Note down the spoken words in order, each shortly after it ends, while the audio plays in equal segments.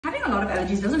Having a lot of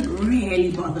allergies doesn't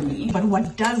really bother me. But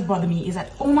what does bother me is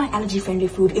that all my allergy-friendly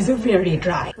food is very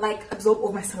dry. Like, absorb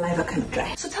all my saliva kind of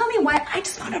dry. So tell me why I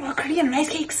just found out about Korean rice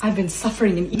cakes. I've been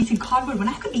suffering and eating cardboard when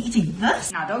I could be eating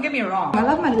this. Now, don't get me wrong. I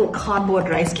love my little cardboard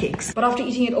rice cakes. But after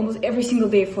eating it almost every single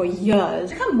day for years,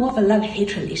 it's become more of a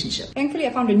love-hate relationship. Thankfully, I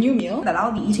found a new meal that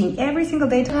I'll be eating every single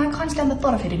day till I can't stand the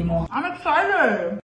thought of it anymore. I'm excited!